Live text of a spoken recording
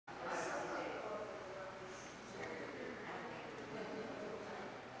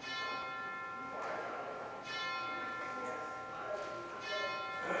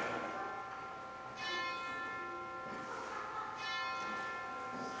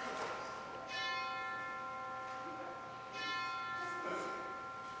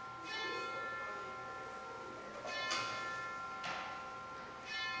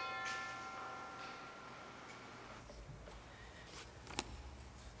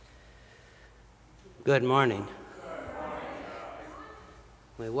Good morning.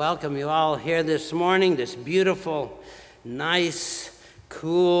 We welcome you all here this morning, this beautiful, nice,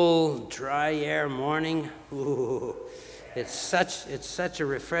 cool, dry air morning. Ooh, it's such a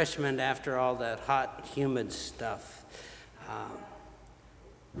refreshment after all that hot, humid stuff.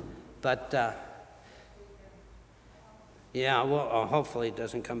 Yeah, well, hopefully it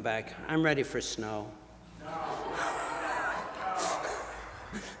doesn't come back. I'm ready for snow.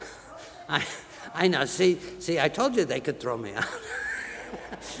 I know. See, I told you they could throw me out.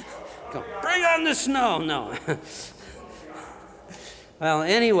 Go, bring on the snow. No. Well,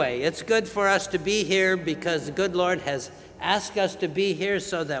 anyway, it's good for us to be here because the good Lord has asked us to be here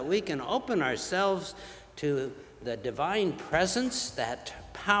so that we can open ourselves to the divine presence, that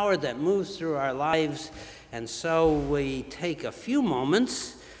power that moves through our lives. And so we take a few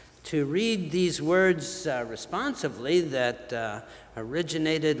moments to read these words responsively that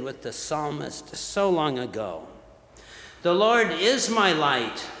originated with the psalmist so long ago. The Lord is my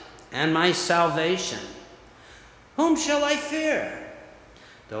light and my salvation. Whom shall I fear?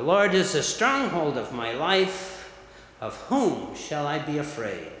 The Lord is the stronghold of my life. Of whom shall I be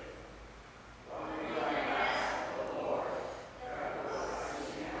afraid?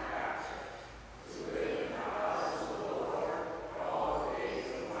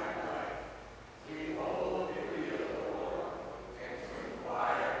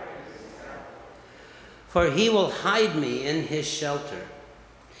 For he will hide me in his shelter.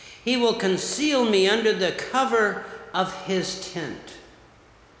 He will conceal me under the cover of his tent.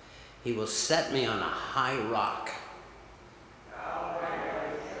 He will set me on a high rock.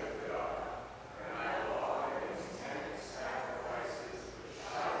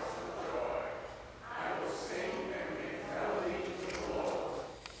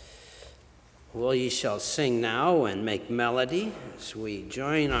 Well, ye shall sing now and make melody as we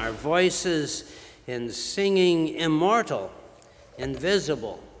join our voices in singing immortal,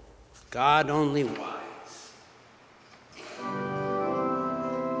 invisible, God only wise.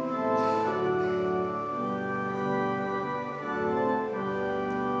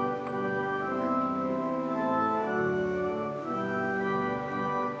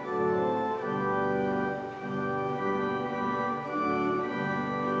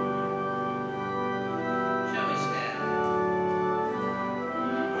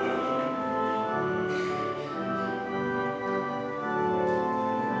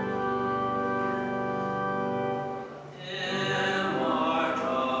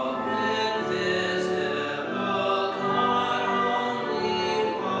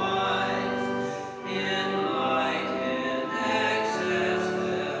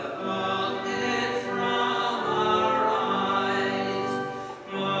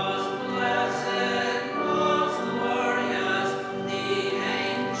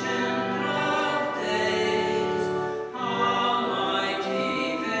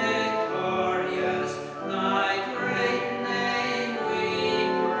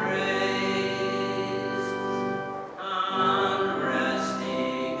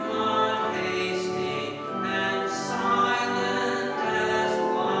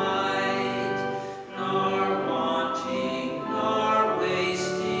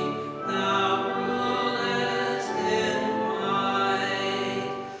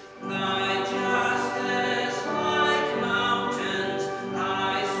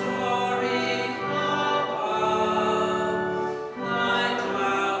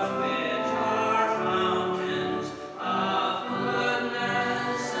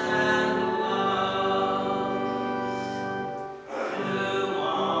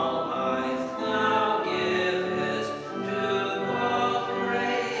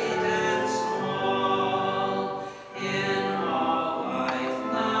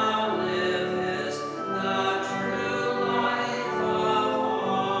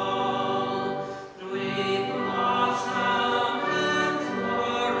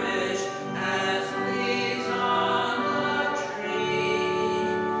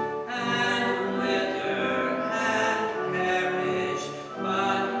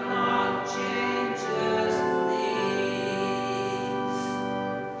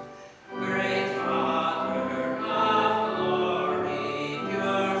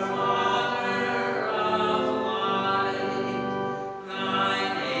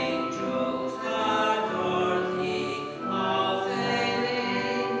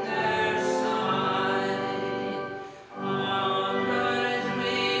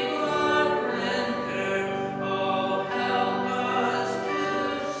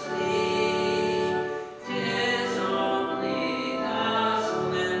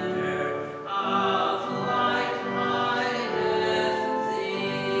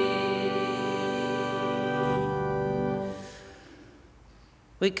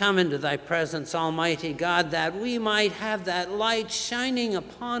 We come into thy presence, Almighty God, that we might have that light shining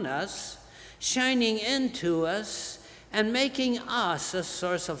upon us, shining into us, and making us a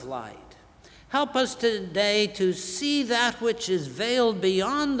source of light. Help us today to see that which is veiled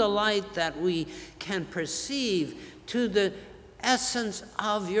beyond the light that we can perceive, to the essence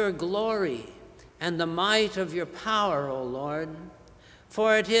of your glory and the might of your power, O Lord.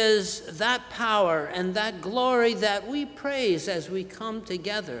 For it is that power and that glory that we praise as we come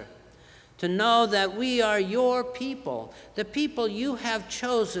together, to know that we are your people, the people you have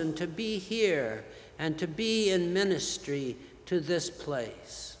chosen to be here and to be in ministry to this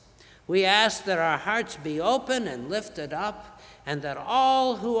place. We ask that our hearts be open and lifted up, and that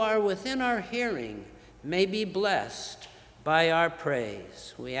all who are within our hearing may be blessed by our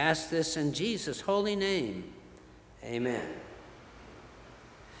praise. We ask this in Jesus' holy name. Amen.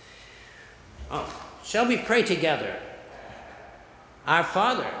 Shall we pray together? Our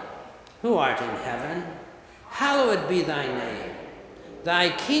Father, who art in heaven, hallowed be thy name.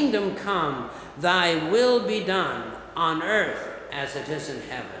 Thy kingdom come, thy will be done on earth as it is in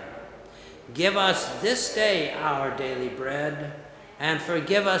heaven. Give us this day our daily bread, and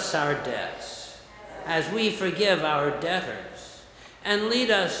forgive us our debts, as we forgive our debtors. And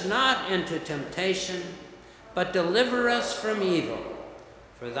lead us not into temptation, but deliver us from evil.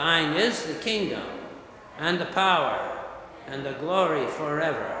 For thine is the kingdom, and the power, and the glory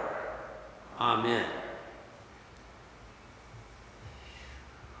forever. Amen.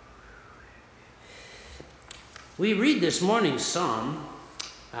 We read this morning's psalm,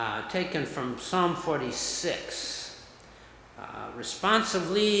 taken from Psalm 46.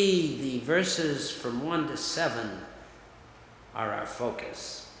 Responsively, the verses from 1 to 7 are our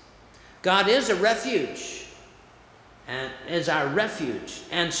focus. God is a refuge, and is our refuge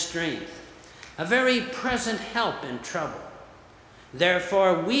and strength, a very present help in trouble.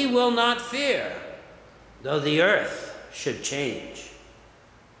 Therefore we will not fear, though the earth should change.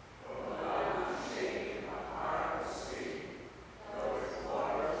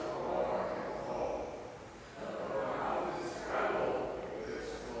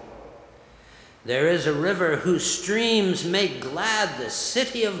 There is a river whose streams make glad the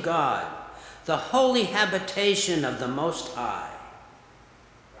city of God, the holy habitation of the Most High.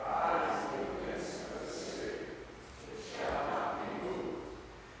 God is in the midst of the city. It shall not be moved.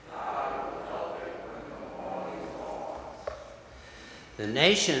 God will help it when the morning dawns. The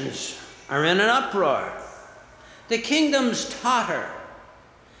nations are in an uproar. The kingdoms totter.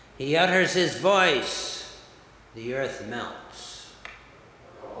 He utters his voice. The earth melts.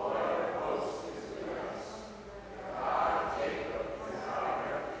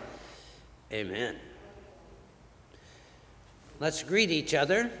 Amen. Let's greet each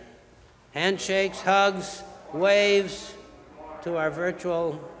other. Handshakes, hugs, waves to our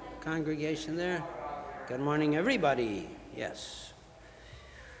virtual congregation there. Good morning, everybody. Yes.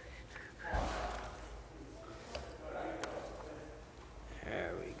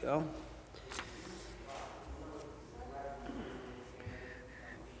 There we go.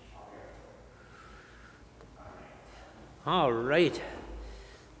 All right.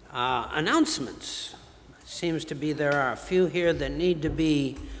 Announcements. It seems to be there are a few here that need to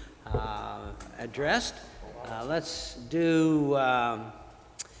be addressed. Let's do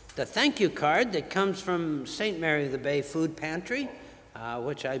the thank you card that comes from St. Mary of the Bay Food Pantry,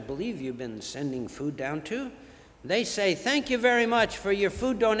 which I believe you've been sending food down to. They say, thank you very much for your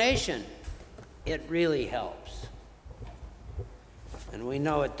food donation. It really helps. And we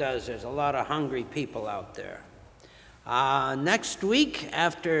know it does. There's a lot of hungry people out there. Next week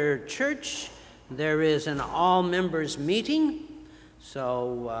after church, there is an all-members meeting,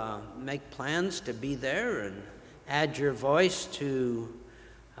 so make plans to be there and add your voice to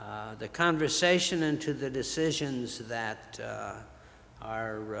the conversation and to the decisions that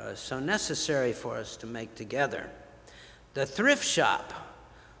are so necessary for us to make together. The thrift shop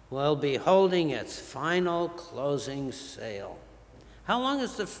will be holding its final closing sale. How long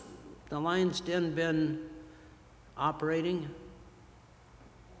has the Lion's Den been operating?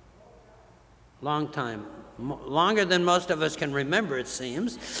 Long time. Longer than most of us can remember, it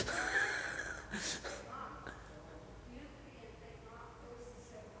seems.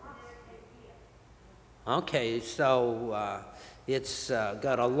 Okay, so it's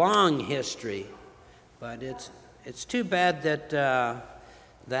got a long history, but it's too bad that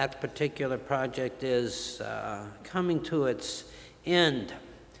that particular project is coming to its end.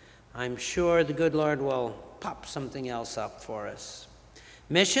 I'm sure the good Lord will pop something else up for us.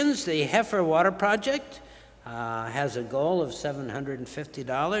 Missions, the Heifer Water Project has a goal of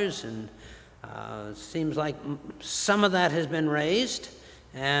 $750, and it seems like some of that has been raised,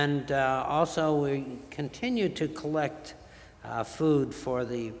 And also we continue to collect food for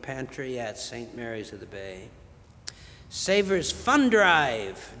the pantry at St. Mary's of the Bay. Savers Fund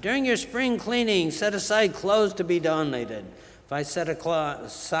Drive. During your spring cleaning, set aside clothes to be donated. If I set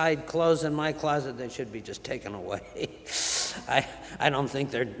aside clothes in my closet, they should be just taken away. I don't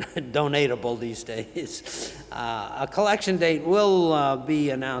think they're donatable these days. A collection date will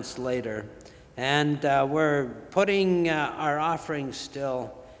be announced later. And we're putting our offerings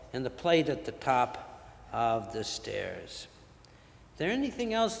still in the plate at the top of the stairs. Is there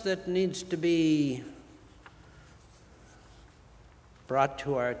anything else that needs to be brought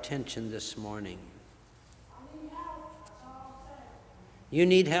to our attention this morning? You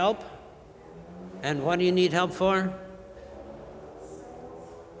need help? And what do you need help for?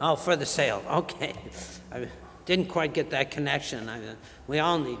 Oh, for the sale. Okay. I didn't quite get that connection. We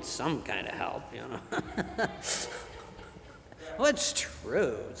all need some kind of help, you know. Well, it's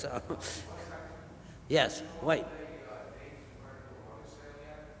true. So, yes, wait.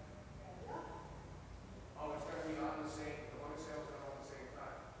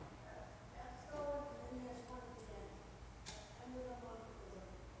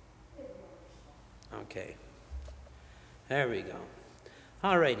 Okay. There we go.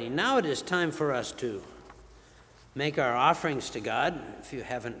 All righty. Now it is time for us to make our offerings to God, if you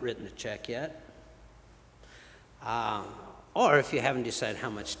haven't written a check yet. Or if you haven't decided how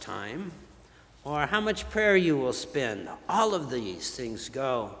much time, or how much prayer you will spend. All of these things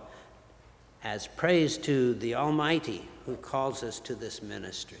go as praise to the Almighty who calls us to this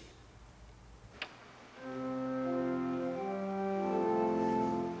ministry.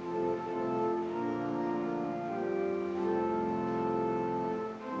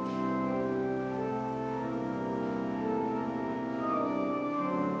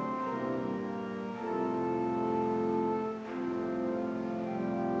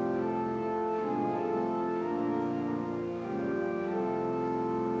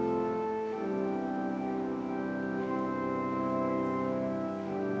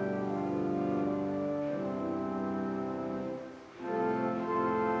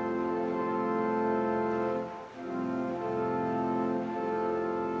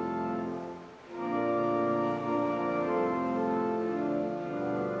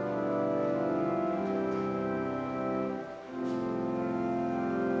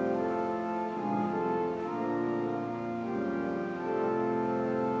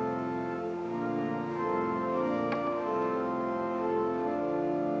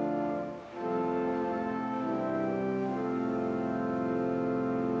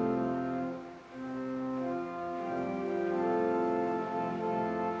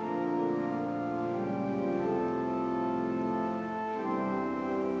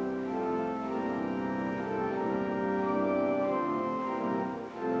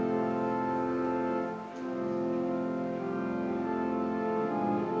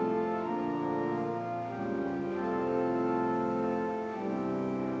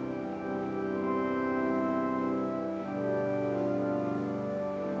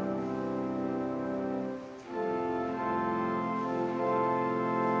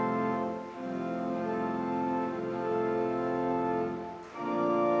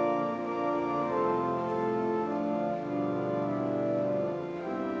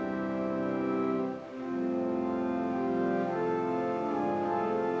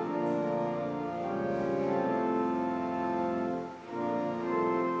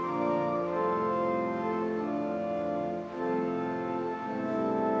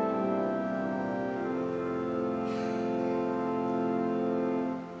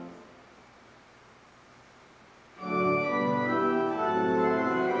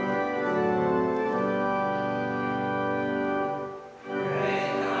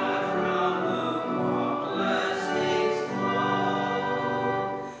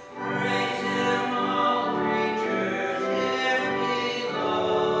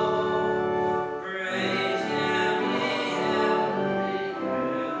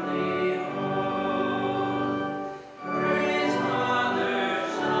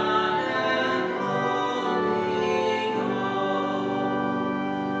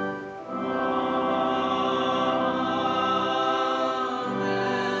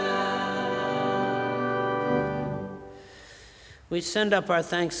 We send up our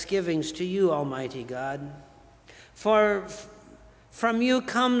thanksgivings to you, Almighty God, for from you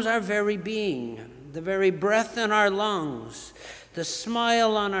comes our very being, the very breath in our lungs, the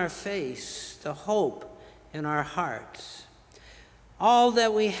smile on our face, the hope in our hearts. All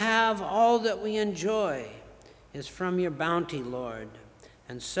that we have, all that we enjoy is from your bounty, Lord.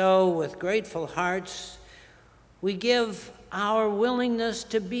 And so, with grateful hearts, we give our willingness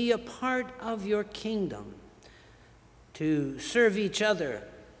to be a part of your kingdom, to serve each other,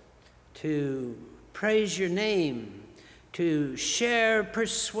 to praise your name, to share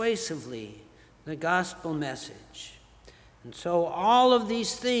persuasively the gospel message. And so all of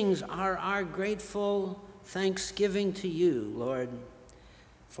these things are our grateful thanksgiving to you, Lord,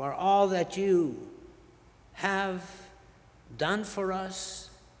 for all that you have done for us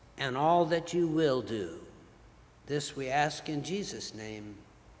and all that you will do. This we ask in Jesus' name,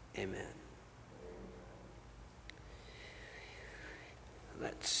 amen.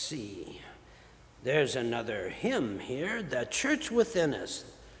 Let's see. There's another hymn here, The Church Within Us.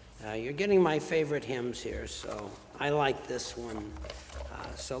 You're getting my favorite hymns here, so I like this one.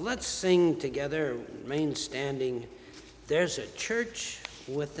 So let's sing together, remain standing. There's a church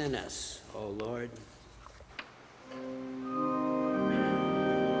within us, O Lord.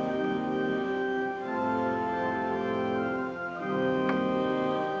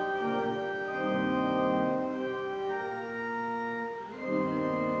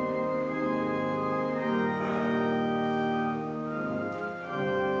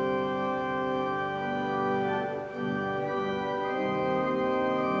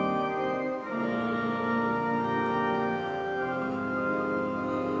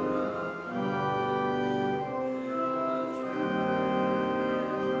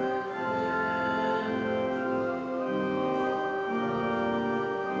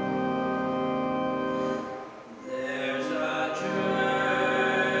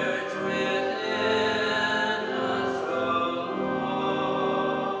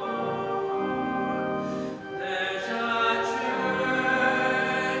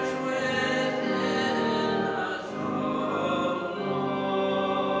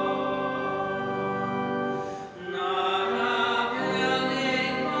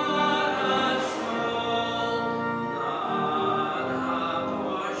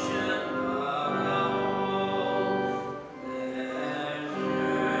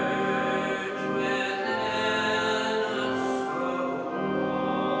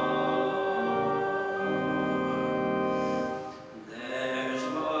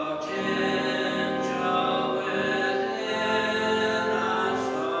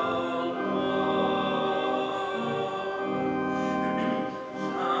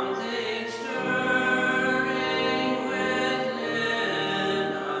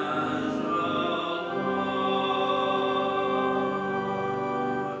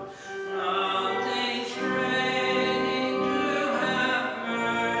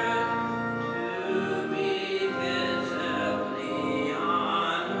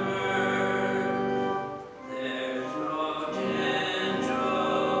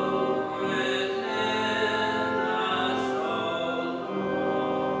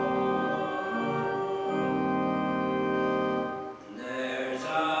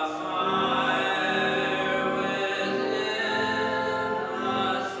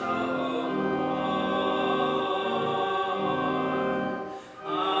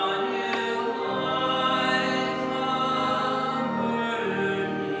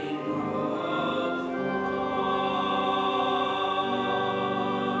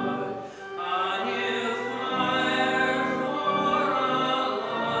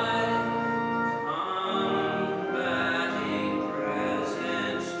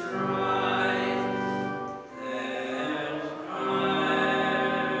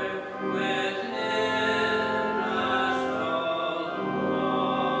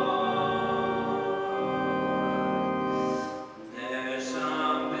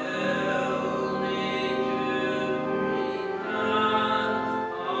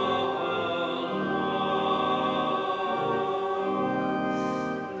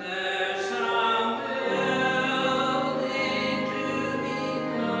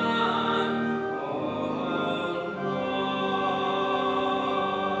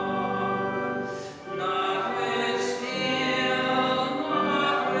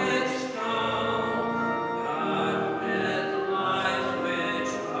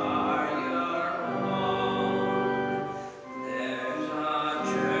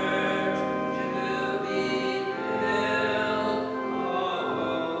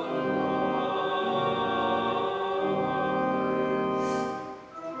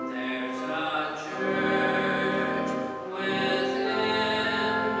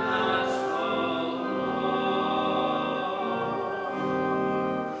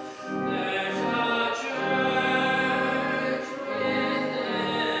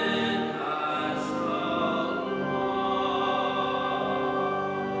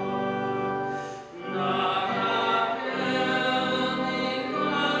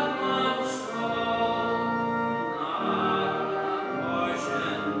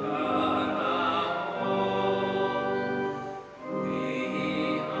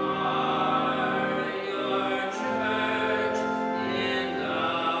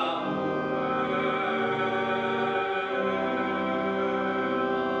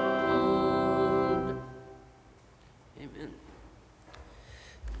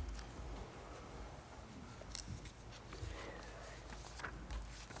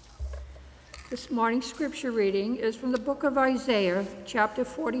 This morning's scripture reading is from the book of Isaiah, chapter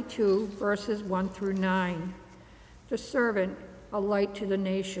 42, verses 1 through 9. The servant, a light to the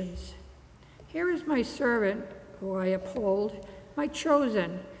nations. Here is my servant, who I uphold, my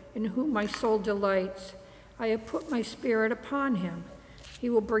chosen, in whom my soul delights. I have put my spirit upon him. He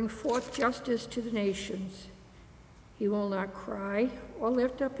will bring forth justice to the nations. He will not cry or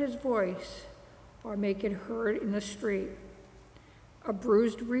lift up his voice or make it heard in the street. A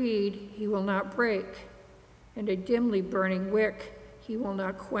bruised reed he will not break, and a dimly burning wick he will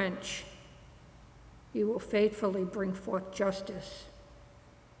not quench. He will faithfully bring forth justice.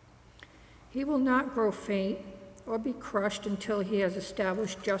 He will not grow faint or be crushed until he has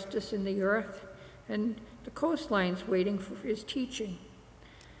established justice in the earth and the coastlines waiting for his teaching.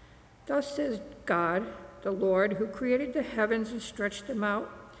 Thus says God, the Lord, who created the heavens and stretched them out,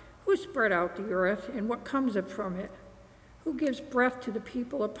 who spread out the earth and what comes up from it, who gives breath to the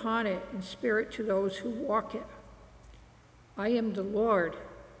people upon it and spirit to those who walk it. I am the Lord.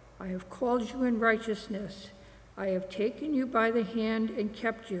 I have called you in righteousness. I have taken you by the hand and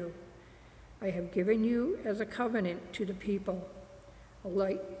kept you. I have given you as a covenant to the people, a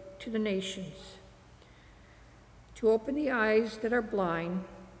light to the nations, to open the eyes that are blind,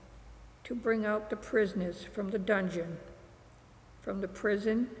 to bring out the prisoners from the dungeon, from the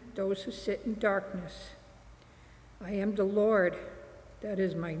prison those who sit in darkness. I am the Lord, that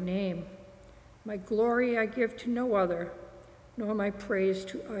is my name. My glory I give to no other, nor my praise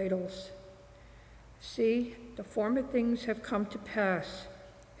to idols. See, the former things have come to pass,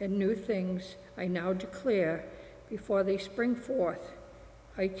 and new things I now declare before they spring forth.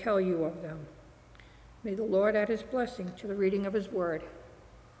 I tell you of them. May the Lord add his blessing to the reading of his word.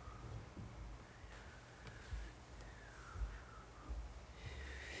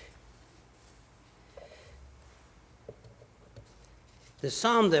 The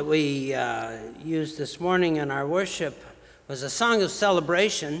psalm that we used this morning in our worship was a song of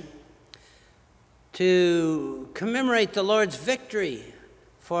celebration to commemorate the Lord's victory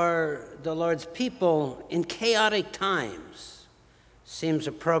for the Lord's people in chaotic times. Seems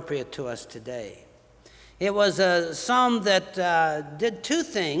appropriate to us today. It was a psalm that did two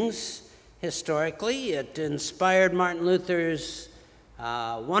things historically. It inspired Martin Luther's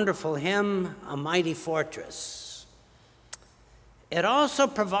wonderful hymn, A Mighty Fortress. It also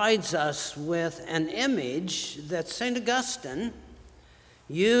provides us with an image that St. Augustine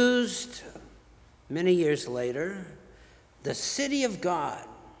used many years later, the city of God.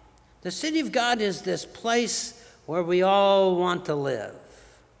 The city of God is this place where we all want to live.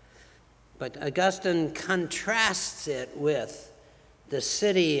 But Augustine contrasts it with the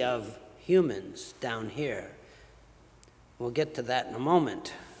city of humans down here. We'll get to that in a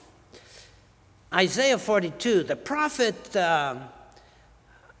moment. Isaiah 42, the prophet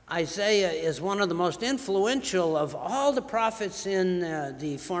Isaiah is one of the most influential of all the prophets in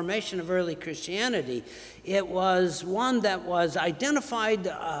the formation of early Christianity. It was one that was identified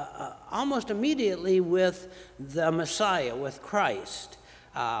almost immediately with the Messiah, with Christ.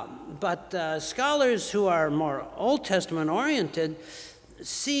 But scholars who are more Old Testament oriented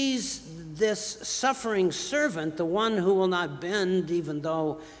sees this suffering servant, the one who will not bend even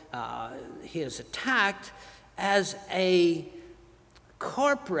though he is attacked, as a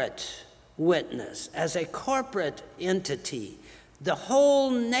corporate witness, as a corporate entity. The whole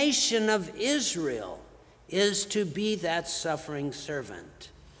nation of Israel is to be that suffering servant.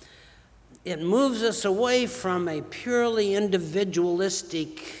 It moves us away from a purely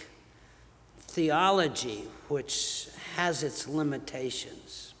individualistic theology, which has its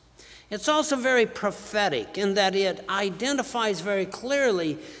limitations. It's also very prophetic in that it identifies very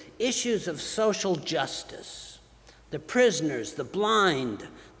clearly issues of social justice. The prisoners, the blind,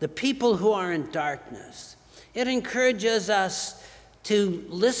 the people who are in darkness. It encourages us to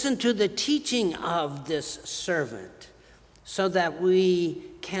listen to the teaching of this servant so that we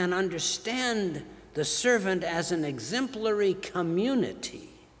can understand the servant as an exemplary community.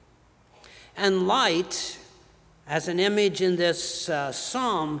 And light, as an image in this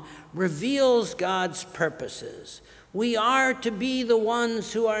psalm, reveals God's purposes. We are to be the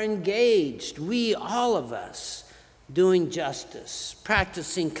ones who are engaged, we, all of us, doing justice,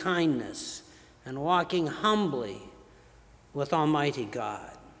 practicing kindness, and walking humbly with Almighty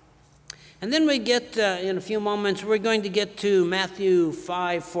God. And then we get, in a few moments, we're going to get to Matthew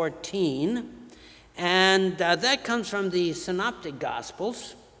 5:14, and that comes from the Synoptic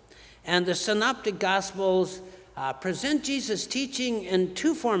Gospels. And the Synoptic Gospels present Jesus' teaching in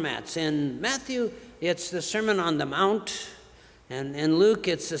two formats. In Matthew, it's the Sermon on the Mount, And in Luke,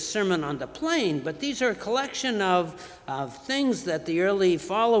 it's a Sermon on the Plain, but these are a collection of things that the early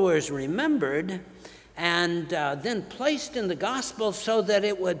followers remembered and then placed in the gospel so that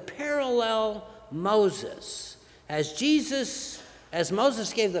it would parallel Moses. As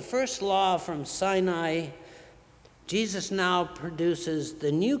Moses gave the first law from Sinai, Jesus now produces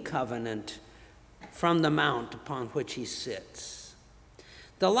the new covenant from the mount upon which he sits.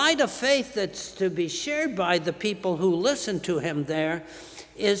 The light of faith that's to be shared by the people who listen to him there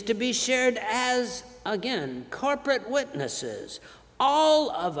is to be shared as, again, corporate witnesses.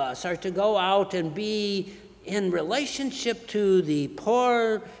 All of us are to go out and be in relationship to the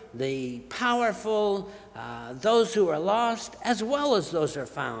poor, the powerful, those who are lost, as well as those who are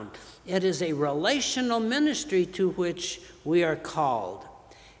found. It is a relational ministry to which we are called.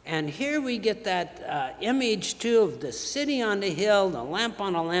 And here we get that image, too, of the city on the hill, the lamp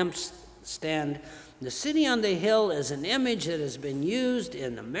on a lampstand. The city on the hill is an image that has been used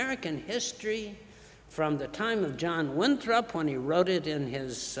in American history from the time of John Winthrop, when he wrote it in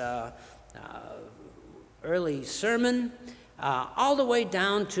his early sermon, all the way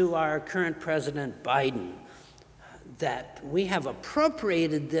down to our current President Biden, that we have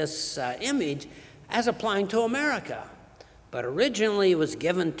appropriated this image as applying to America. But originally it was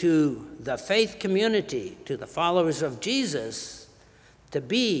given to the faith community, to the followers of Jesus, to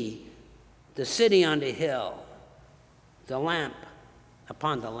be the city on the hill, the lamp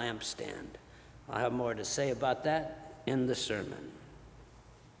upon the lampstand. I'll have more to say about that in the sermon.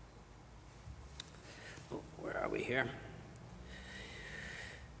 Where are we here?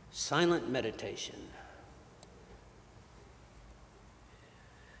 Silent meditation.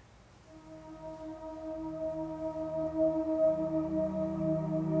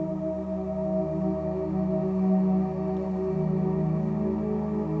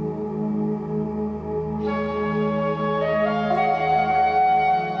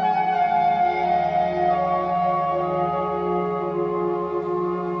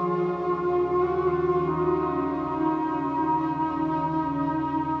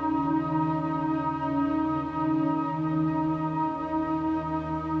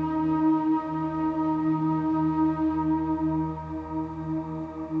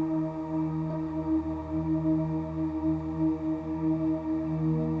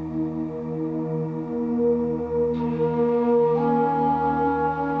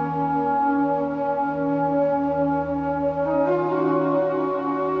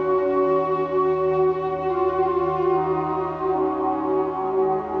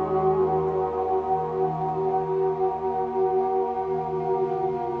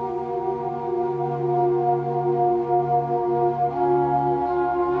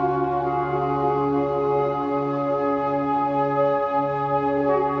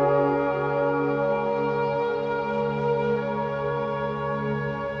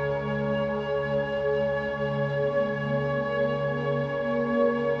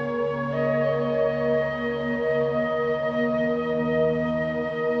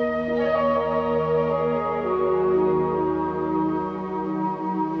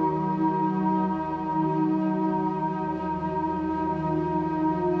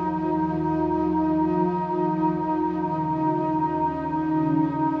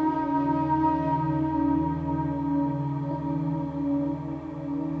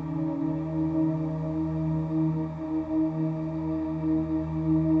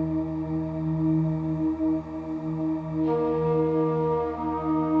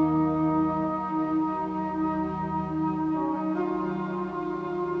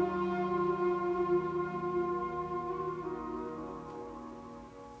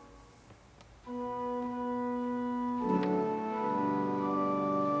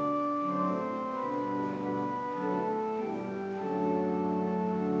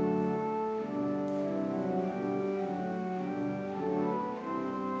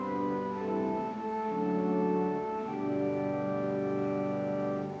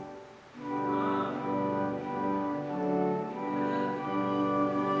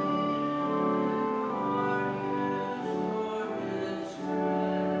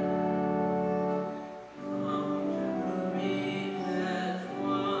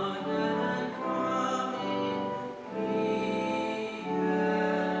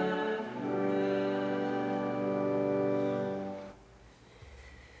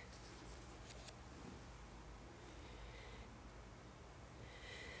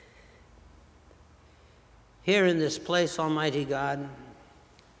 Here in this place, Almighty God,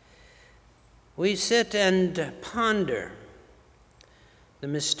 we sit and ponder the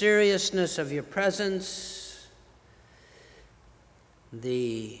mysteriousness of your presence,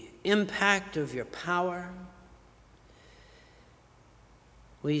 the impact of your power,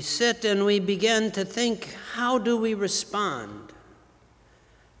 we sit and we begin to think, how do we respond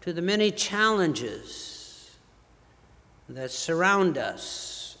to the many challenges that surround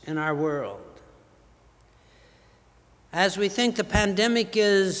us in our world? As we think the pandemic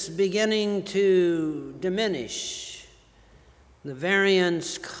is beginning to diminish, the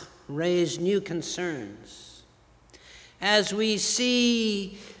variants raise new concerns. As we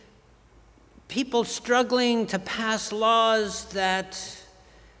see people struggling to pass laws that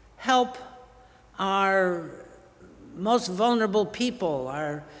help our most vulnerable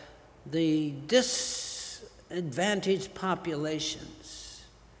people, the disadvantaged populations.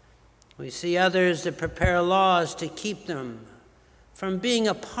 We see others that prepare laws to keep them from being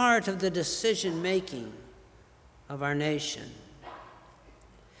a part of the decision-making of our nation.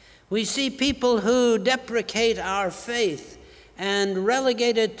 We see people who deprecate our faith and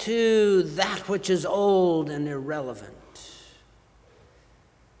relegate it to that which is old and irrelevant.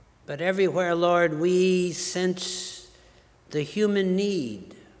 But everywhere, Lord, we sense the human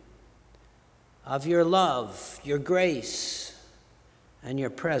need of your love, your grace, and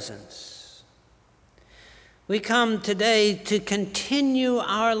your presence. We come today to continue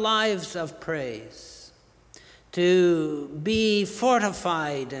our lives of praise, to be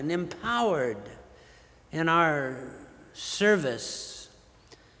fortified and empowered in our service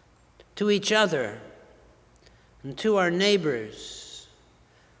to each other and to our neighbors.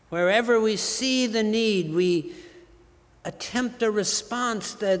 Wherever we see the need, we attempt a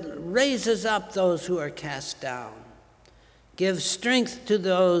response that raises up those who are cast down, gives strength to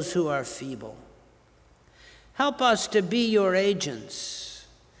those who are feeble. Help us to be your agents,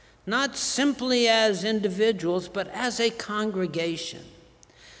 not simply as individuals, but as a congregation,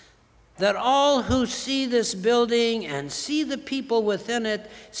 that all who see this building and see the people within it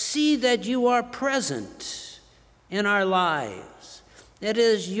see that you are present in our lives. It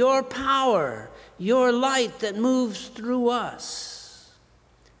is your power, your light that moves through us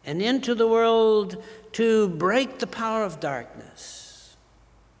and into the world to break the power of darkness.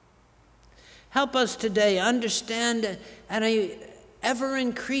 Help us today understand at an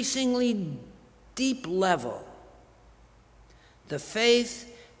ever-increasingly deep level the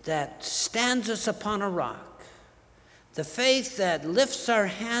faith that stands us upon a rock, the faith that lifts our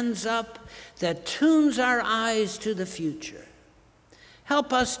hands up, that tunes our eyes to the future.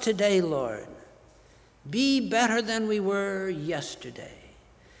 Help us today, Lord, be better than we were yesterday.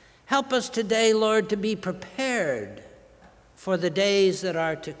 Help us today, Lord, to be prepared for the days that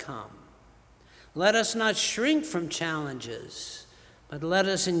are to come. Let us not shrink from challenges, but let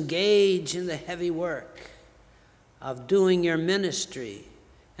us engage in the heavy work of doing your ministry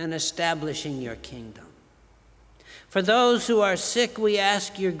and establishing your kingdom. For those who are sick, we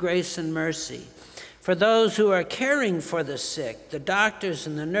ask your grace and mercy. For those who are caring for the sick, the doctors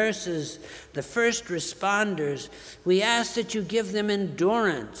and the nurses, the first responders, we ask that you give them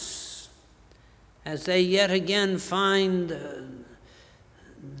endurance as they yet again find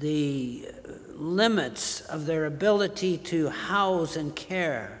the limits of their ability to house and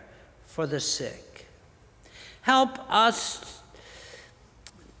care for the sick. Help us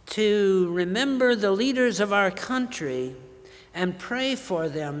to remember the leaders of our country and pray for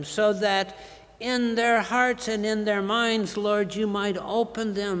them so that in their hearts and in their minds, Lord, you might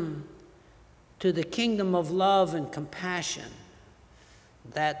open them to the kingdom of love and compassion,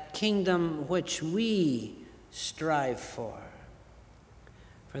 that kingdom which we strive for.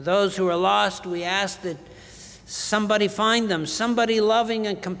 For those who are lost, we ask that somebody find them, somebody loving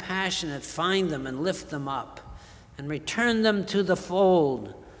and compassionate, find them and lift them up and return them to the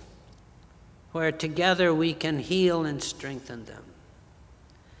fold where together we can heal and strengthen them.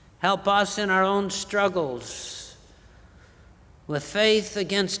 Help us in our own struggles with faith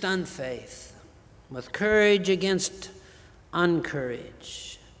against unfaith, with courage against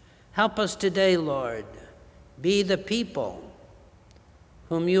uncourage. Help us today, Lord, be the people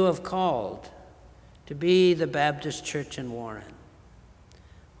whom you have called to be the Baptist Church in Warren.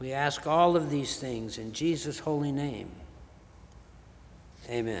 We ask all of these things in Jesus' holy name.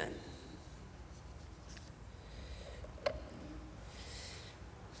 Amen.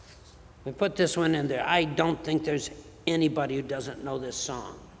 We put this one in there. I don't think there's anybody who doesn't know this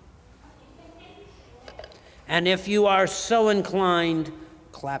song. And if you are so inclined,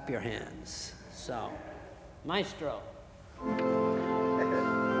 clap your hands. So, maestro.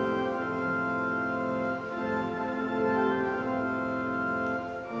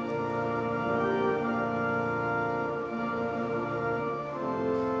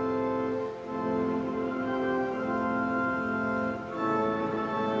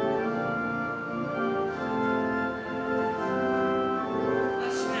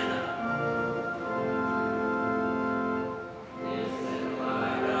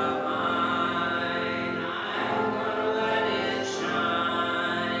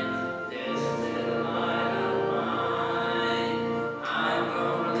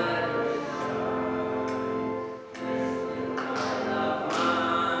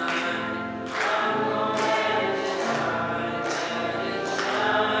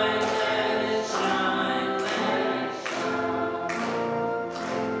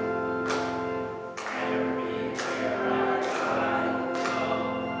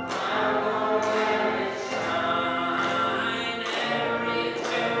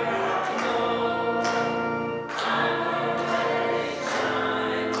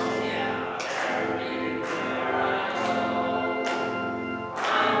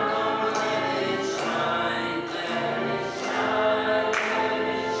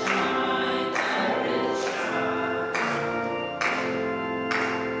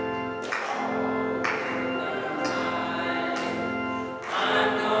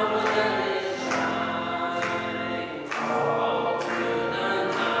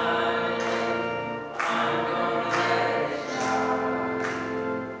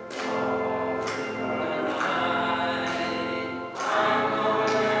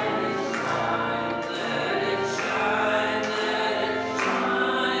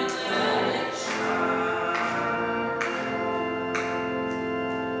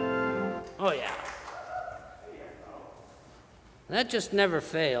 That just never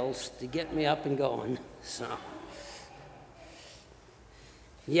fails to get me up and going. So,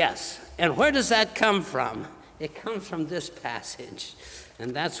 yes. And where does that come from? It comes from this passage.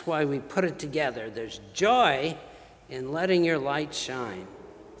 And that's why we put it together. There's joy in letting your light shine.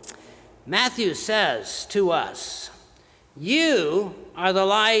 Matthew says to us, "You are the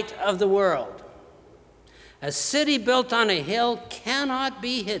light of the world. A city built on a hill cannot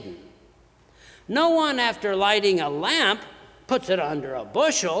be hidden. No one, after lighting a lamp, puts it under a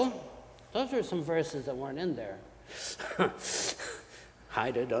bushel." Those are some verses that weren't in there.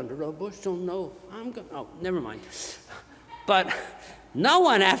 Hide it under a bushel. No, oh, never mind. But no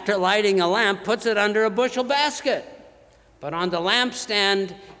one, after lighting a lamp, puts it under a bushel basket, but on the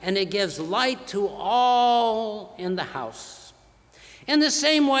lampstand, and it gives light to all in the house. In the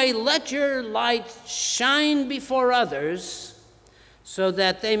same way, let your light shine before others, so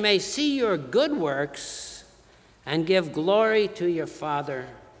that they may see your good works and give glory to your Father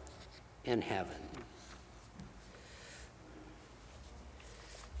in heaven.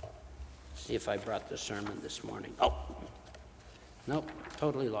 See if I brought the sermon this morning. Oh, nope,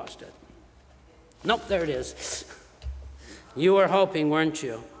 totally lost it. Nope, there it is. You were hoping, weren't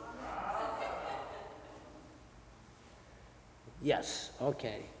you? Yes,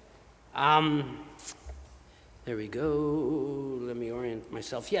 okay. There we go. Let me orient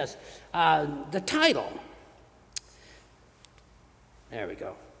myself. Yes, the title, there we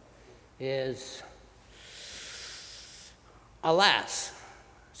go, is Alas,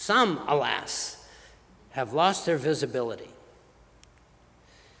 some, alas, have lost their visibility.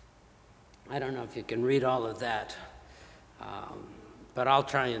 I don't know if you can read all of that, but I'll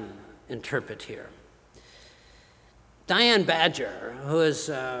try and interpret here. Diane Badger, who is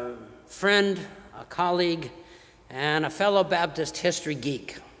a friend, a colleague, and a fellow Baptist history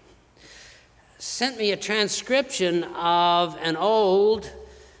geek, sent me a transcription of an old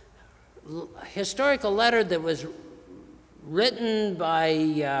historical letter that was written by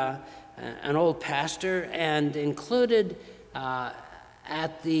an old pastor and included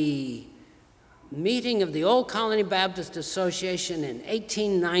at the meeting of the Old Colony Baptist Association in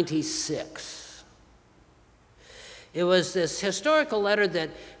 1896. It was this historical letter that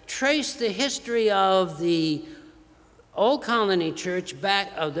traced the history of the Old Colony Church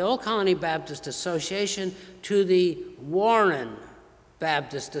of the Old Colony Baptist Association to the Warren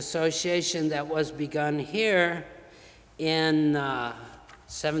Baptist Association that was begun here in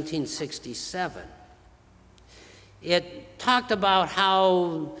 1767. It talked about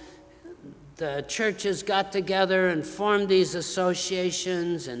how the churches got together and formed these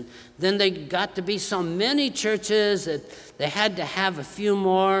associations, and then they got to be so many churches that they had to have a few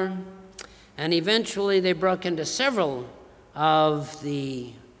more, and eventually they broke into several of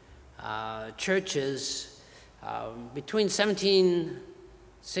the churches between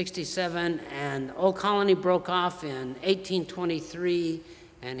 1767 and Old Colony broke off in 1823,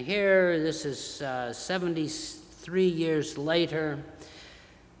 and here this is 73 years later.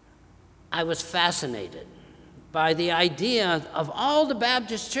 I was fascinated by the idea of all the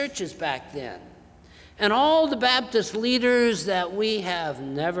Baptist churches back then and all the Baptist leaders that we have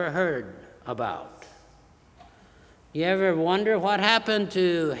never heard about. You ever wonder what happened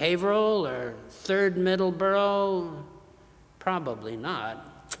to Haverhill or 3rd Middleborough? Probably not.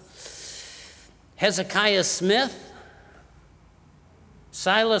 Hezekiah Smith,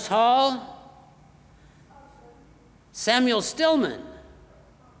 Silas Hall, Samuel Stillman.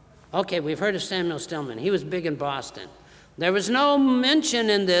 Okay, we've heard of Samuel Stillman. He was big in Boston. There was no mention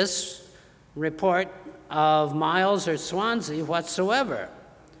in this report of Miles or Swansea whatsoever.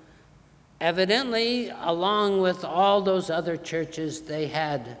 Evidently, along with all those other churches, they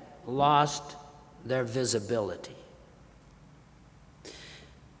had lost their visibility.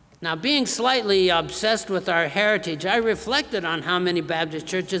 Now, being slightly obsessed with our heritage, I reflected on how many Baptist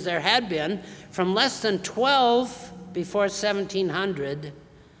churches there had been, from less than 12 before 1700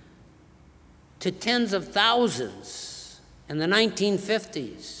 to tens of thousands in the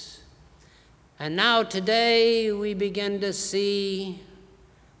 1950s. And now today we begin to see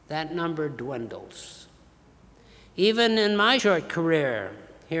that number dwindles. Even in my short career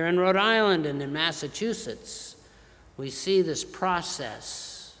here in Rhode Island and in Massachusetts, we see this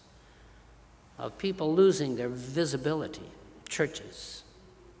process of people losing their visibility, churches.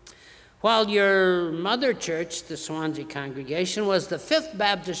 While your mother church, the Swansea congregation, was the 5th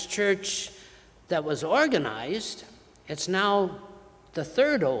Baptist church that was organized, it's now the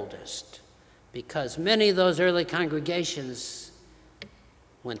 3rd oldest, because many of those early congregations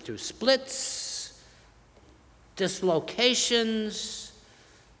went through splits, dislocations,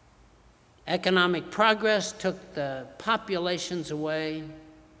 Economic progress took the populations away.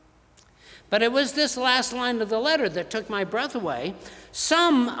 But it was this last line of the letter that took my breath away.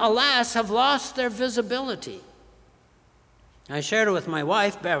 Some, alas, have lost their visibility. I shared it with my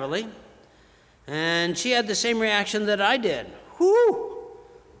wife, Beverly, and she had the same reaction that I did. Whew!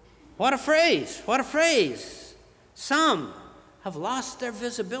 What a phrase! What a phrase! Some have lost their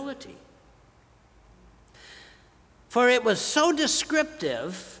visibility. For it was so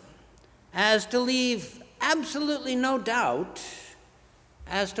descriptive as to leave absolutely no doubt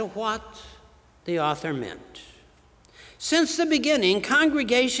as to what the author meant. Since the beginning,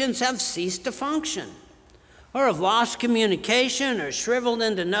 congregations have ceased to function, or have lost communication, or shriveled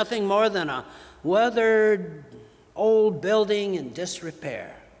into nothing more than a weathered old building in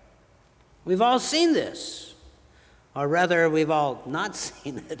disrepair. We've all seen this, or rather, we've all not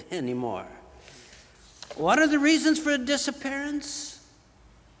seen it anymore. What are the reasons for disappearance?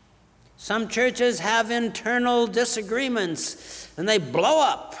 Some churches have internal disagreements, and they blow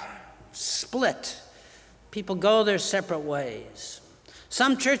up, split. People go their separate ways.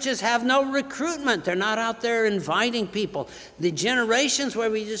 Some churches have no recruitment. They're not out there inviting people. The generations where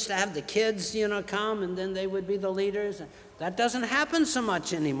we used to have the kids, come, and then they would be the leaders, that doesn't happen so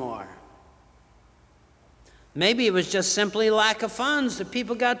much anymore. Maybe it was just simply lack of funds. The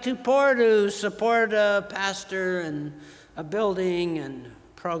people got too poor to support a pastor and a building and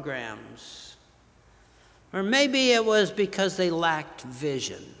programs. Or maybe it was because they lacked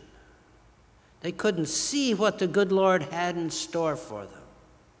vision. They couldn't see what the good Lord had in store for them.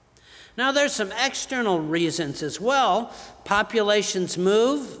 Now, there's some external reasons as well. Populations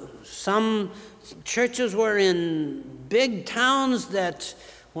move. Some churches were in big towns that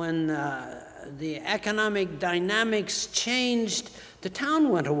when the economic dynamics changed, the town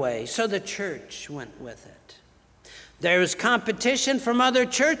went away, so the church went with it. There's competition from other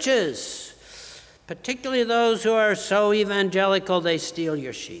churches, particularly those who are so evangelical they steal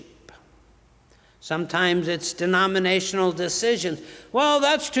your sheep. Sometimes it's denominational decisions. Well,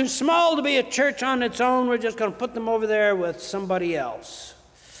 that's too small to be a church on its own. We're just going to put them over there with somebody else.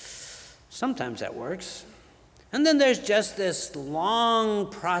 Sometimes that works. And then there's just this long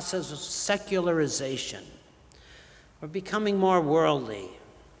process of secularization. We're becoming more worldly.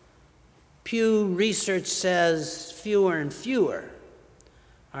 Pew Research says fewer and fewer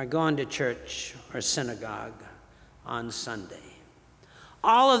are going to church or synagogue on Sunday.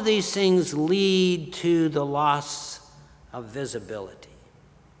 All of these things lead to the loss of visibility.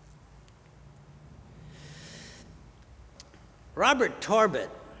 Robert Torbett,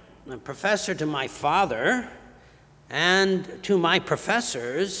 a professor to my father and to my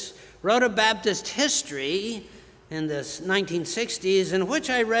professors, wrote a Baptist history in the 1960s in which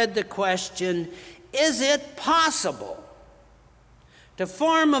I read the question, is it possible to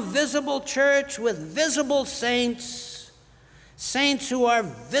form a visible church with visible saints, saints who are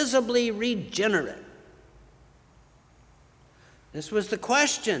visibly regenerate? This was the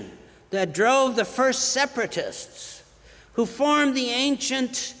question that drove the first separatists who formed the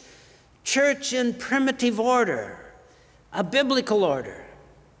ancient church in primitive order, a biblical order.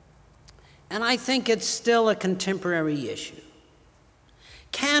 And I think it's still a contemporary issue.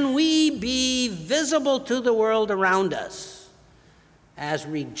 Can we be visible to the world around us as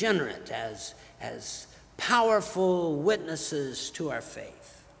regenerate, as powerful witnesses to our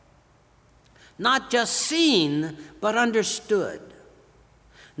faith? Not just seen, but understood.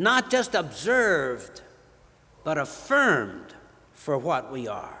 Not just observed, but affirmed for what we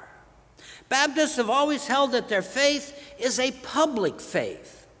are. Baptists have always held that their faith is a public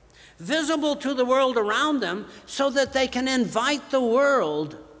faith, visible to the world around them so that they can invite the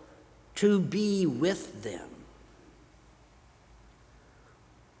world to be with them.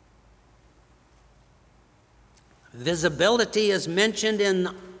 Visibility is mentioned in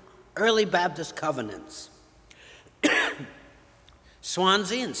early Baptist covenants.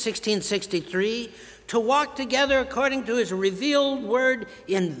 Swansea in 1663, to walk together according to his revealed word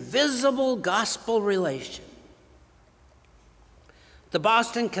in visible gospel relation. The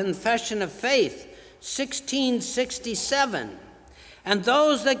Boston Confession of Faith, 1667, and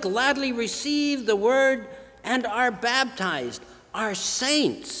those that gladly receive the word and are baptized are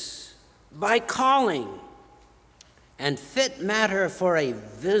saints by calling, and fit matter for a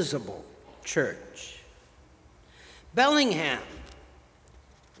visible church. Bellingham,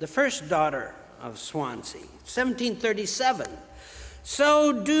 the first daughter of Swansea, 1737.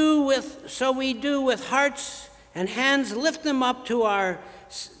 So we do with hearts and hands lift them up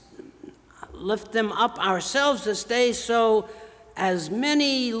ourselves this day, so as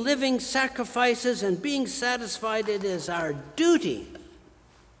many living sacrifices and being satisfied, it is our duty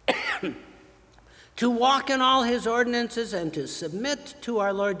to walk in all his ordinances, and to submit to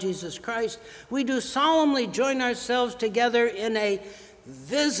our Lord Jesus Christ, we do solemnly join ourselves together in a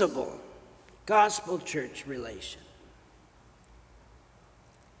visible gospel church relation.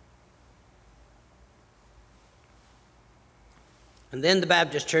 And then the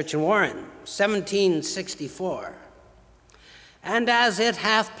Baptist Church in Warren, 1764. And as it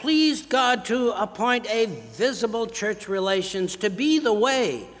hath pleased God to appoint a visible church relations to be the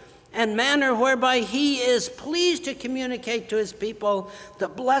way and manner whereby he is pleased to communicate to his people the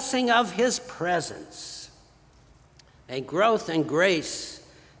blessing of his presence, a growth in grace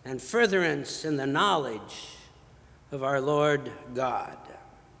and furtherance in the knowledge of our Lord God.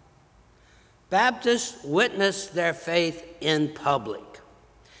 Baptists witnessed their faith in public,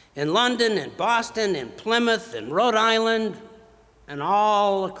 in London, in Boston, in Plymouth, in Rhode Island, and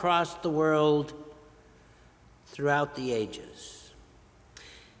all across the world throughout the ages.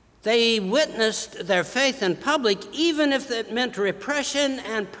 They witnessed their faith in public, even if it meant repression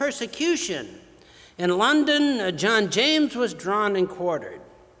and persecution. In London, John James was drawn and quartered.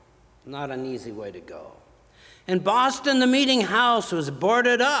 Not an easy way to go. In Boston, the meeting house was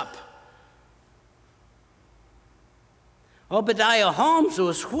boarded up. Obadiah Holmes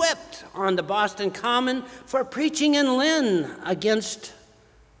was whipped on the Boston Common for preaching in Lynn against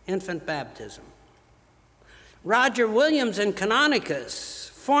infant baptism. Roger Williams in Canonicus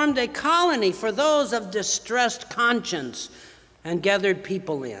formed a colony for those of distressed conscience and gathered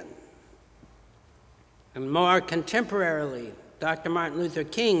people in. And more contemporarily, Dr. Martin Luther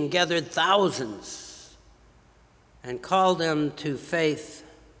King gathered thousands and called them to faith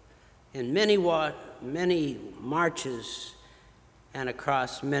in many marches and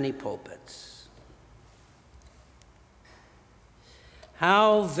across many pulpits.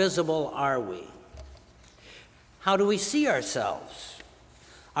 How visible are we? How do we see ourselves?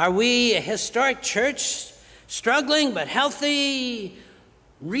 Are we a historic church, struggling but healthy,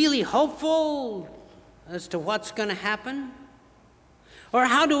 really hopeful as to what's going to happen? Or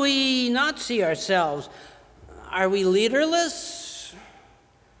how do we not see ourselves? Are we leaderless?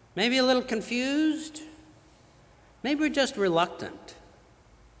 Maybe a little confused? Maybe we're just reluctant.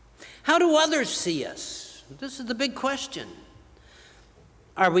 How do others see us? This is the big question.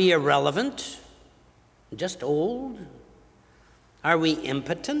 Are we irrelevant? Just old? Are we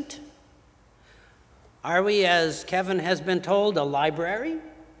impotent? Are we, as Kevin has been told, a library?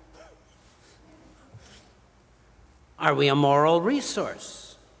 Are we a moral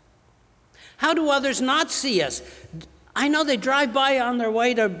resource? How do others not see us? I know they drive by on their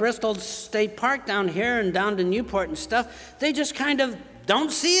way to Bristol State Park down here and down to Newport and stuff. They just kind of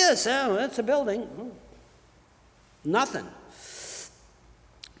don't see us. Oh, that's a building. Nothing.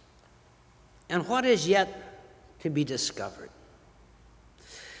 And what is yet to be discovered?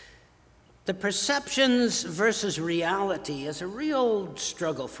 The perceptions versus reality is a real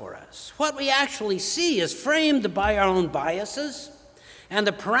struggle for us. What we actually see is framed by our own biases and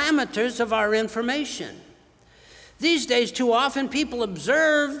the parameters of our information. These days, too often, people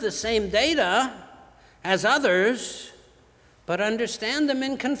observe the same data as others, but understand them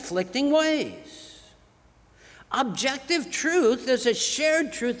in conflicting ways. Objective truth is a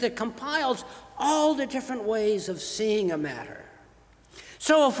shared truth that compiles all the different ways of seeing a matter.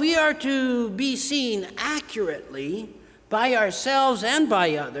 So if we are to be seen accurately by ourselves and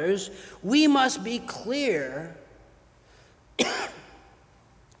by others, we must be clear.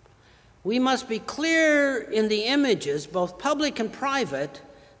 We must be clear in the images, both public and private,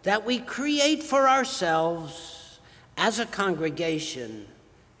 that we create for ourselves as a congregation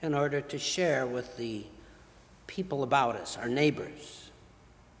in order to share with the people about us, our neighbors.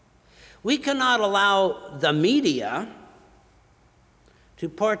 We cannot allow the media to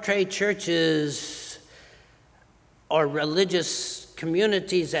portray churches or religious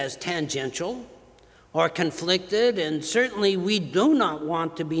communities as tangential or conflicted, and certainly we do not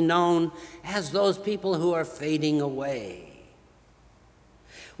want to be known as those people who are fading away.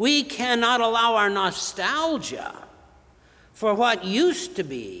 We cannot allow our nostalgia for what used to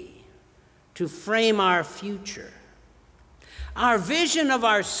be to frame our future. Our vision of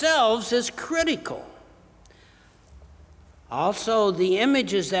ourselves is critical. Also, the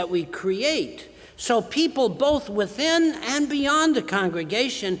images that we create, so people both within and beyond the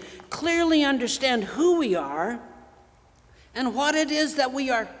congregation clearly understand who we are and what it is that we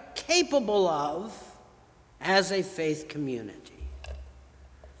are capable of as a faith community.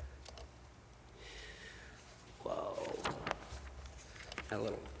 Whoa, a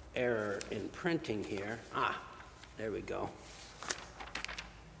little error in printing here. There we go.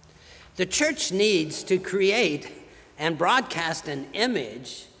 The church needs to create and broadcast an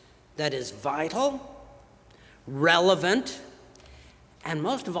image that is vital, relevant, and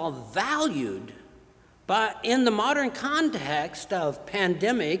most of all, valued, but in the modern context of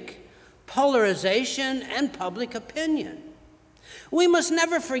pandemic, polarization, and public opinion. We must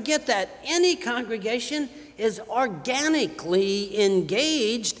never forget that any congregation is organically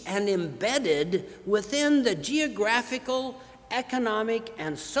engaged and embedded within the geographical, economic,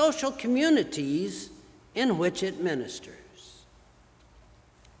 and social communities in which it ministers.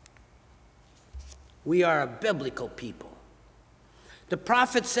 We are a biblical people. The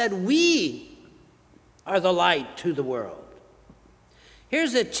prophet said, "We are the light to the world."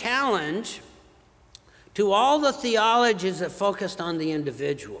 Here's a challenge to all the theologies that focused on the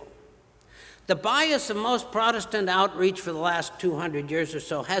individual. The bias of most Protestant outreach for the last 200 years or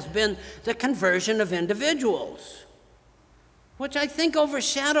so has been the conversion of individuals, which I think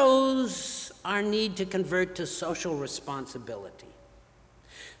overshadows our need to convert to social responsibility.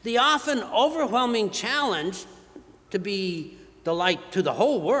 The often overwhelming challenge to be the light to the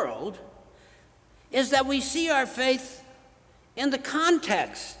whole world is that we see our faith in the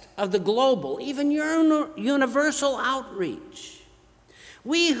context of the global, even universal outreach.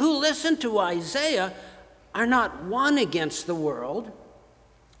 We who listen to Isaiah are not one against the world,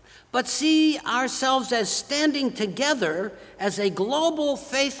 but see ourselves as standing together as a global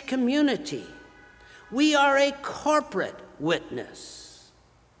faith community. We are a corporate witness.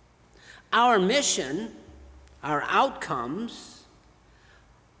 Our mission, our outcomes,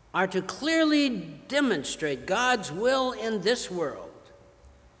 are to clearly demonstrate God's will in this world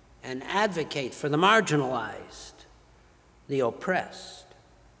and advocate for the marginalized, the oppressed.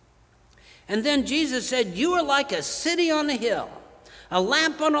 And then Jesus said, "You are like a city on a hill, a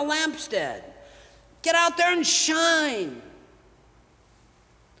lamp on a lampstand. Get out there and shine."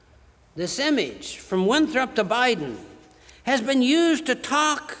 This image from Winthrop to Biden has been used to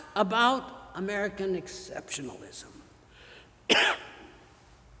talk about American exceptionalism.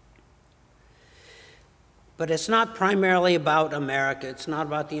 But it's not primarily about America. It's not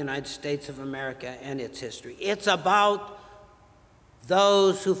about the United States of America and its history. It's about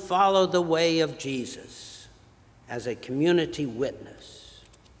those who follow the way of Jesus as a community witness.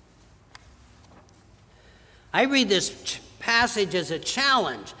 I read this passage as a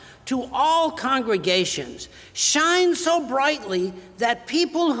challenge to all congregations. Shine so brightly that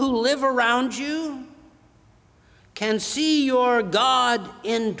people who live around you can see your God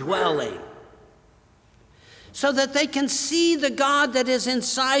indwelling, so that they can see the God that is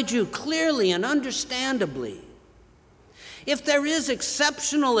inside you clearly and understandably. If there is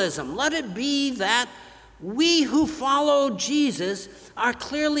exceptionalism, let it be that we who follow Jesus are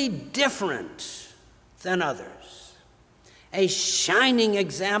clearly different than others, a shining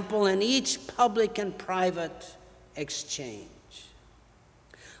example in each public and private exchange.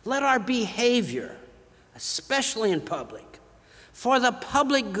 Let our behavior, especially in public, for the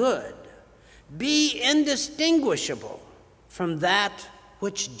public good, be indistinguishable from that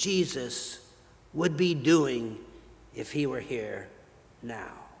which Jesus would be doing if he were here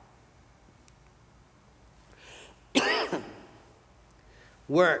now.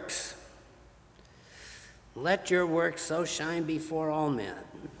 Works. Let your works so shine before all men.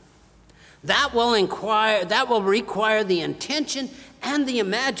 That will require the intention and the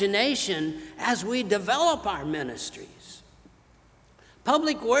imagination as we develop our ministries.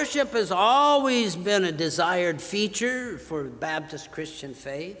 Public worship has always been a desired feature for Baptist Christian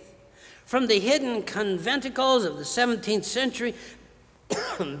faith. From the hidden conventicles of the 17th century,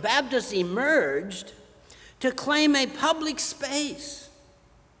 Baptists emerged to claim a public space.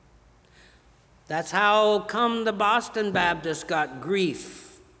 That's how come the Boston Baptists got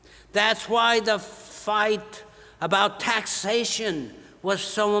grief. That's why the fight about taxation was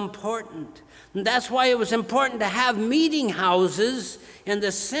so important. And that's why it was important to have meeting houses in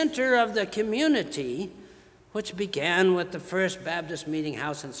the center of the community, which began with the first Baptist meeting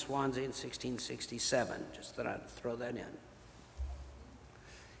house in Swansea in 1667. Just thought I'd throw that in.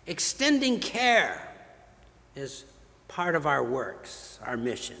 Extending care is part of our works, our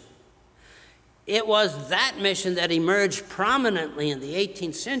mission. It was that mission that emerged prominently in the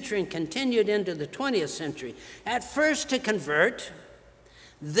 18th century and continued into the 20th century. At first to convert,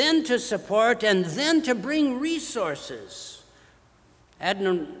 then to support, and then to bring resources.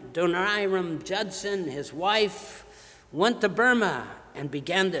 Adoniram Judson, his wife, went to Burma and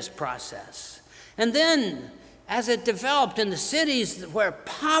began this process. And then, as it developed in the cities where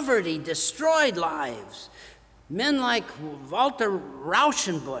poverty destroyed lives, men like Walter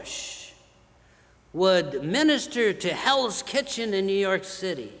Rauschenbusch would minister to Hell's Kitchen in New York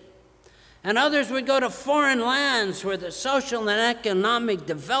City. And others would go to foreign lands where the social and economic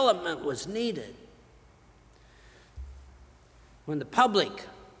development was needed. when the public,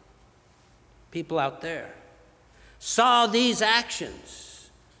 people out there, saw these actions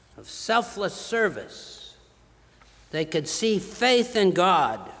of selfless service, they could see faith in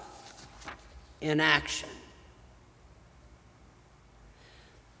God in action.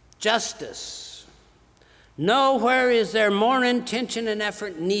 Justice. Nowhere is there more intention and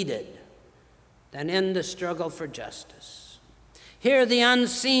effort needed than in the struggle for justice. Here, the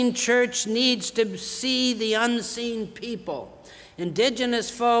unseen church needs to see the unseen people. Indigenous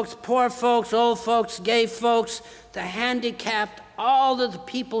folks, poor folks, old folks, gay folks, the handicapped, all of the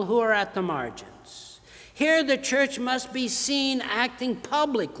people who are at the margins. Here, the church must be seen acting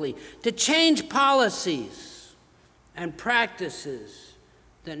publicly to change policies and practices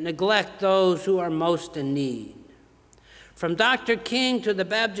that neglect those who are most in need. From Dr. King to the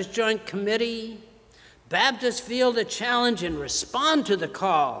Baptist Joint Committee, Baptists feel the challenge and respond to the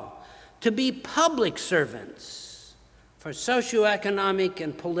call to be public servants for socioeconomic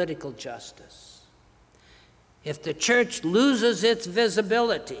and political justice. If the church loses its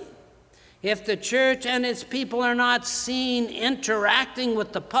visibility, if the church and its people are not seen interacting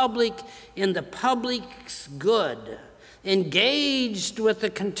with the public in the public's good, engaged with the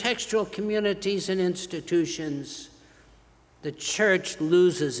contextual communities and institutions, the church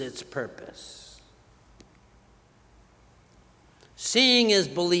loses its purpose. Seeing is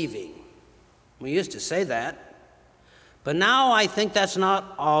believing. We used to say that, but now I think that's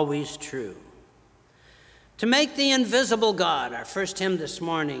not always true. To make the invisible God, our first hymn this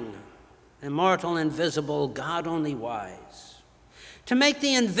morning, immortal, invisible, God only wise. To make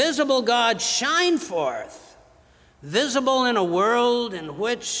the invisible God shine forth, visible in a world in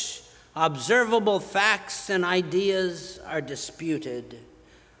which observable facts and ideas are disputed,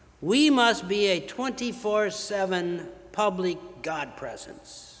 we must be a 24/7 public God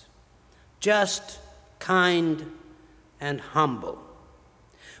presence, just, kind, and humble.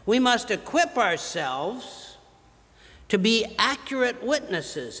 We must equip ourselves to be accurate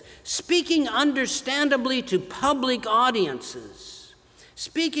witnesses, speaking understandably to public audiences,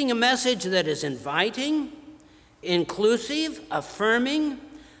 speaking a message that is inviting, inclusive, affirming,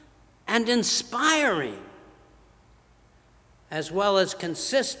 and inspiring, as well as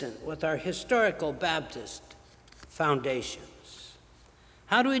consistent with our historical Baptist foundations.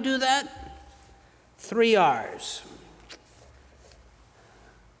 How do we do that? 3 R's.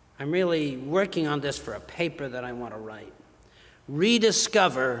 I'm really working on this for a paper that I want to write.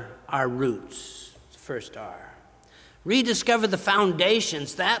 Rediscover our roots, first R. Rediscover the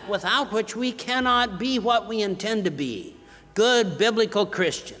foundations, that without which we cannot be what we intend to be, good biblical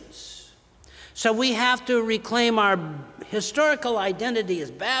Christians. So we have to reclaim our historical identity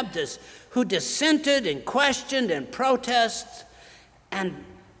as Baptists who dissented and questioned and protested and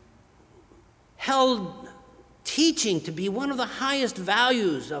held teaching to be one of the highest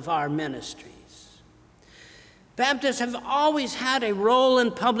values of our ministries. Baptists have always had a role in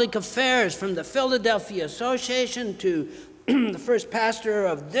public affairs, from the Philadelphia Association to the first pastor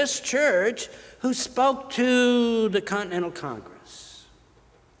of this church who spoke to the Continental Congress.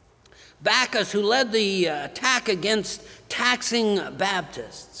 Bacchus, who led the attack against taxing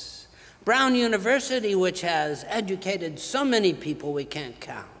Baptists. Brown University, which has educated so many people we can't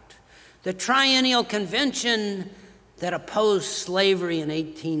count. The Triennial Convention that opposed slavery in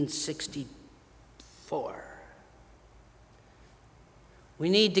 1864. We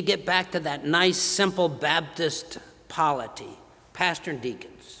need to get back to that nice, simple Baptist polity. Pastor and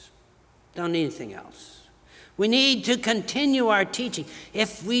deacons. Don't need anything else. We need to continue our teaching.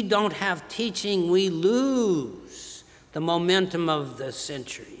 If we don't have teaching, we lose the momentum of the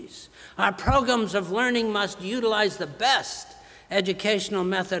centuries. Our programs of learning must utilize the best educational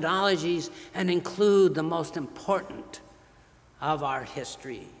methodologies and include the most important of our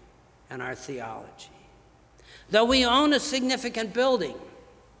history and our theology. Though we own a significant building,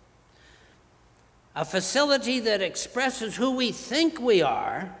 a facility that expresses who we think we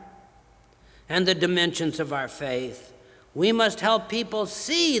are and the dimensions of our faith, we must help people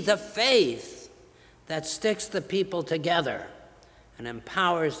see the faith that sticks the people together and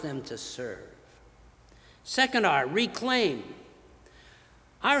empowers them to serve. Second R, reclaim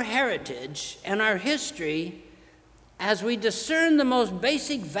our heritage and our history as we discern the most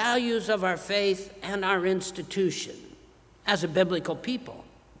basic values of our faith and our institution as a biblical people.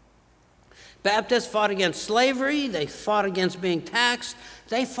 Baptists fought against slavery, they fought against being taxed,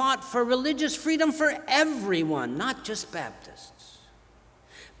 they fought for religious freedom for everyone, not just Baptists.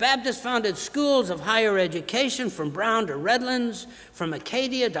 Baptists founded schools of higher education from Brown to Redlands, from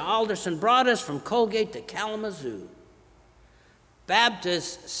Acadia to Alderson Broaddus, from Colgate to Kalamazoo.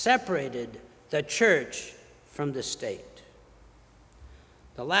 Baptists separated the church from the state.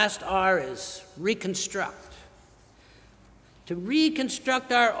 The last R is reconstruct. To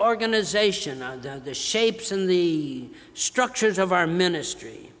reconstruct our organization, the shapes and the structures of our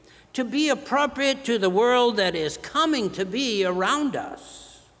ministry, to be appropriate to the world that is coming to be around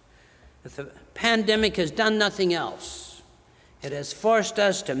us. If the pandemic has done nothing else, it has forced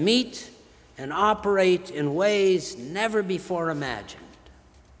us to meet and operate in ways never before imagined.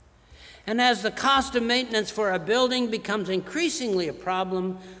 And as the cost of maintenance for a building becomes increasingly a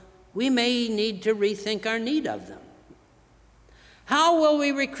problem, we may need to rethink our need of them. How will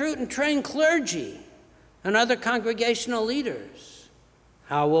we recruit and train clergy and other congregational leaders?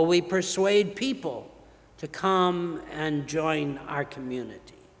 How will we persuade people to come and join our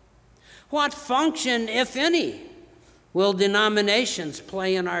community? What function, if any, will denominations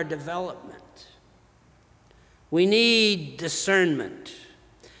play in our development? We need discernment.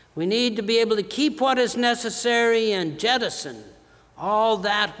 We need to be able to keep what is necessary and jettison all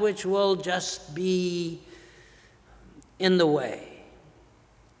that which will just be in the way.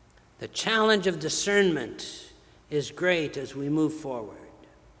 The challenge of discernment is great as we move forward.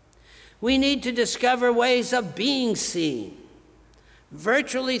 We need to discover ways of being seen,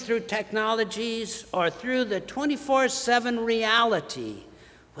 virtually through technologies or through the 24/7 reality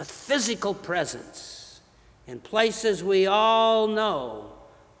with physical presence in places we all know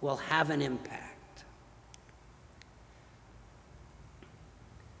will have an impact.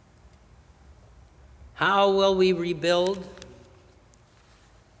 How will we rebuild?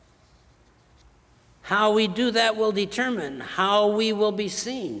 How we do that will determine how we will be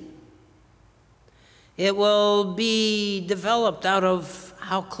seen. It will be developed out of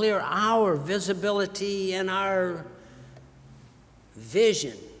how clear our visibility and our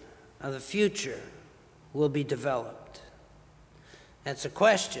vision of the future will be developed. That's a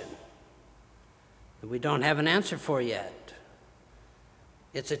question that we don't have an answer for yet.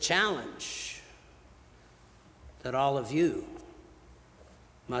 It's a challenge that all of you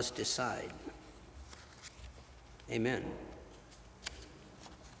must decide. Amen.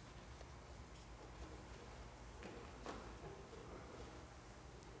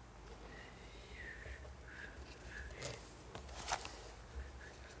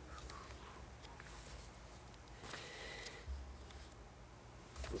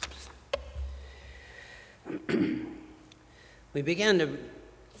 We began to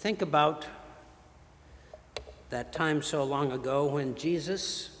think about that time so long ago when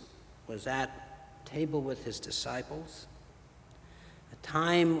Jesus was at table with his disciples, a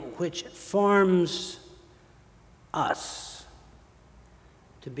time which forms us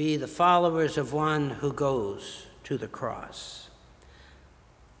to be the followers of one who goes to the cross.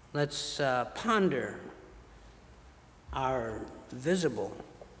 Let's ponder our visible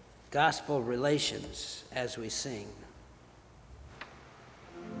gospel relations as we sing.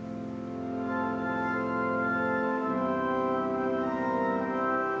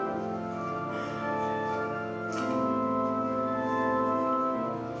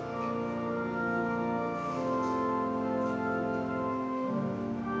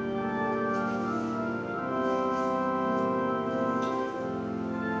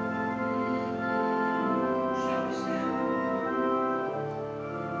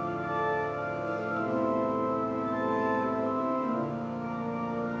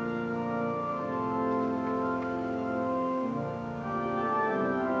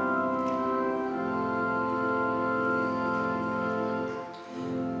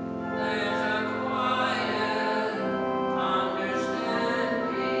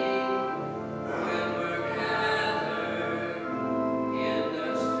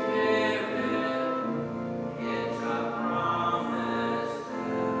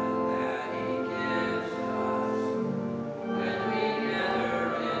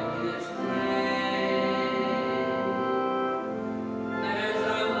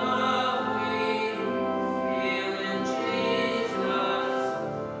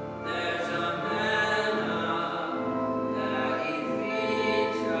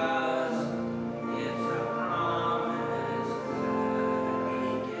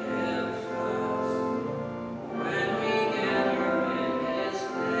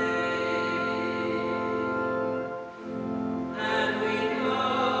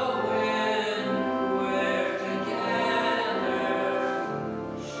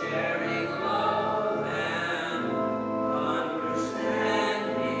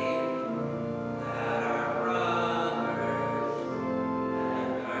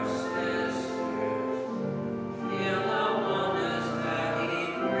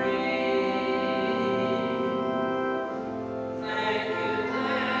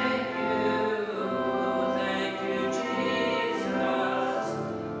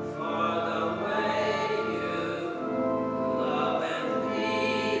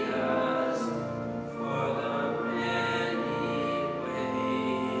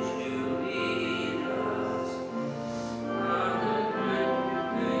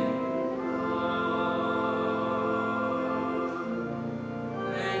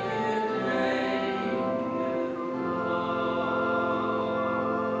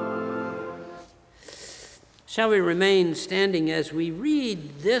 Shall we remain standing as we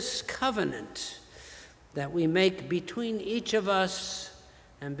read this covenant that we make between each of us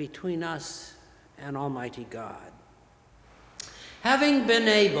and between us and Almighty God? Having been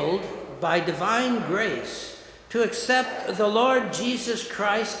enabled by divine grace to accept the Lord Jesus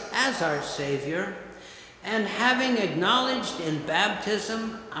Christ as our Savior, and having acknowledged in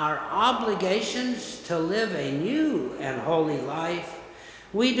baptism our obligations to live a new and holy life,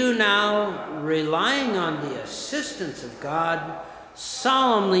 we do now, relying on the assistance of God,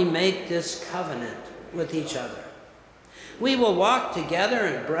 solemnly make this covenant with each other. We will walk together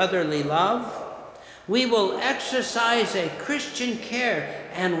in brotherly love. We will exercise a Christian care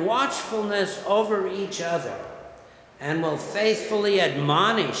and watchfulness over each other, and will faithfully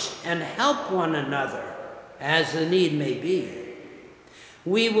admonish and help one another as the need may be.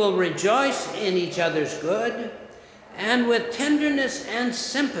 We will rejoice in each other's good, and with tenderness and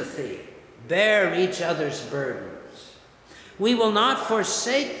sympathy bear each other's burdens. We will not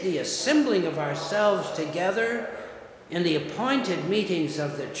forsake the assembling of ourselves together in the appointed meetings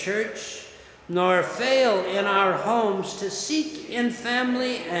of the church, nor fail in our homes to seek in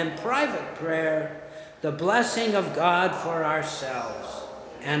family and private prayer the blessing of God for ourselves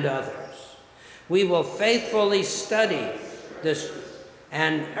and others. We will faithfully study this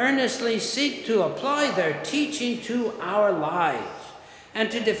and earnestly seek to apply their teaching to our lives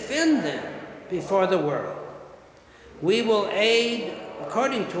and to defend them before the world. We will aid,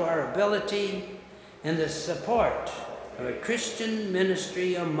 according to our ability, in the support of a Christian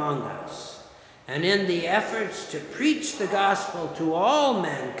ministry among us, and in the efforts to preach the gospel to all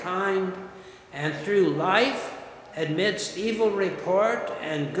mankind, and through life, amidst evil report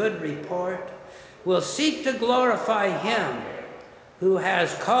and good report, will seek to glorify Him who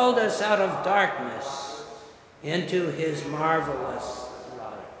has called us out of darkness into His marvelous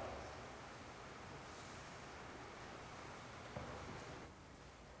light.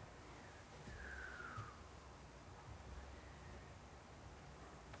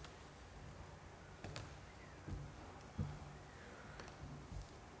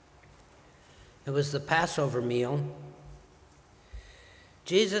 It was the Passover meal.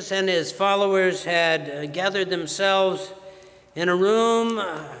 Jesus and His followers had gathered themselves in a room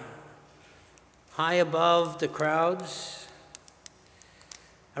high above the crowds,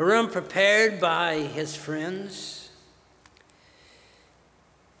 a room prepared by His friends.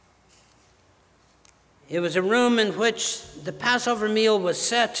 It was a room in which the Passover meal was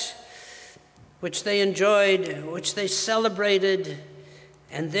set, which they enjoyed, which they celebrated,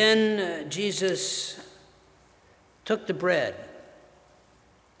 and then Jesus took the bread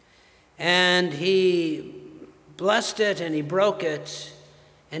and He blessed it and He broke it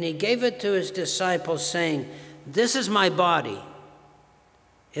and He gave it to His disciples, saying, "This is my body.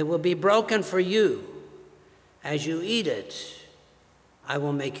 It will be broken for you. As you eat it, I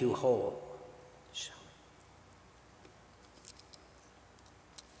will make you whole."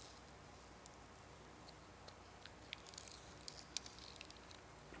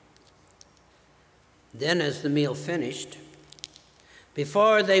 Then as the meal finished,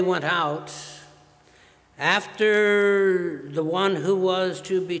 before they went out, after the one who was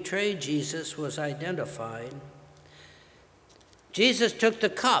to betray Jesus was identified, Jesus took the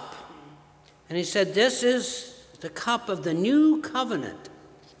cup and He said, "This is the cup of the new covenant.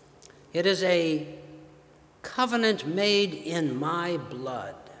 It is a covenant made in my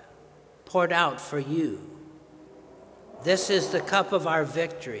blood, poured out for you. This is the cup of our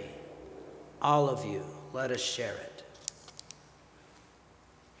victory. All of you, let us share it."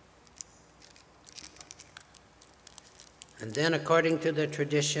 And then, according to the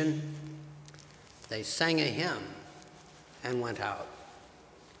tradition, they sang a hymn and went out.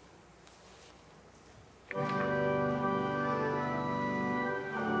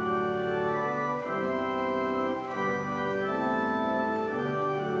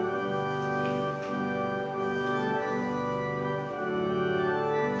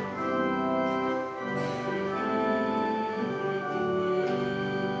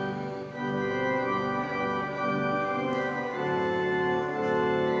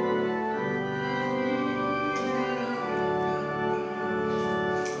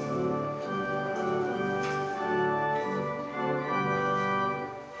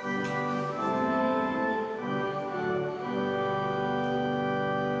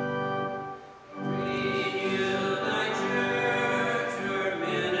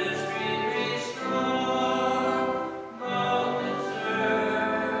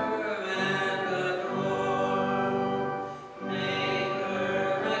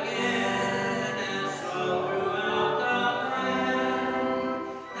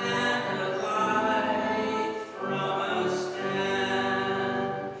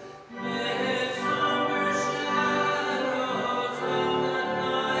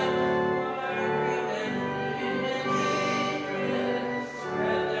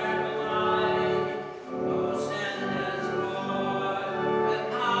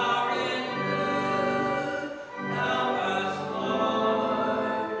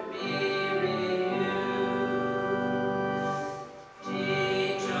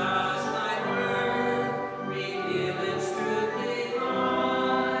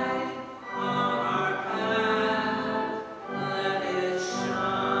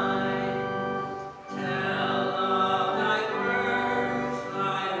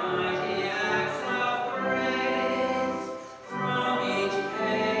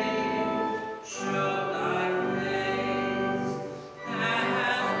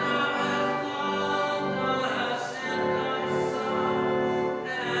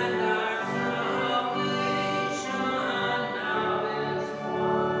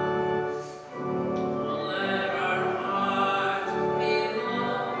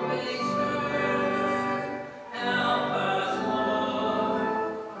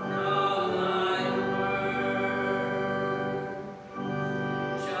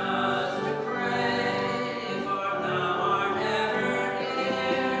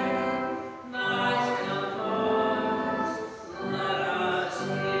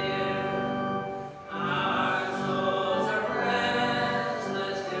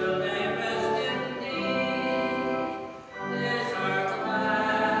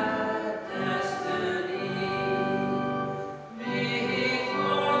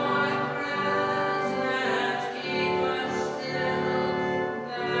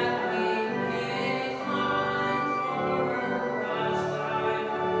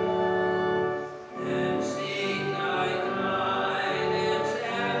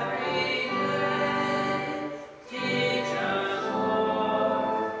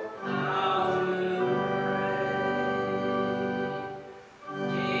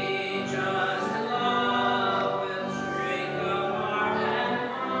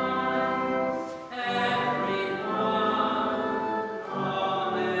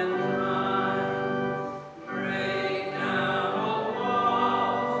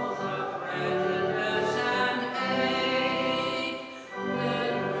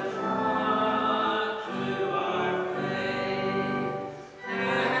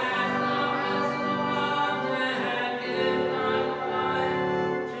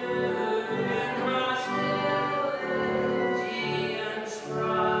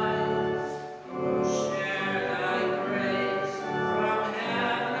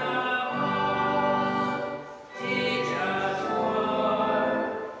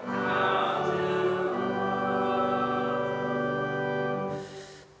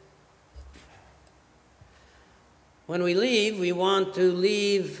 When we leave, we want to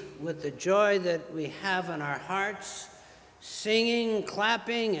leave with the joy that we have in our hearts, singing,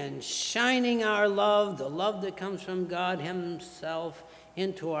 clapping, and shining our love, the love that comes from God himself,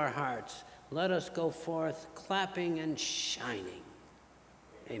 into our hearts. Let us go forth clapping and shining.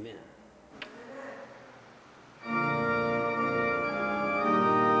 Amen.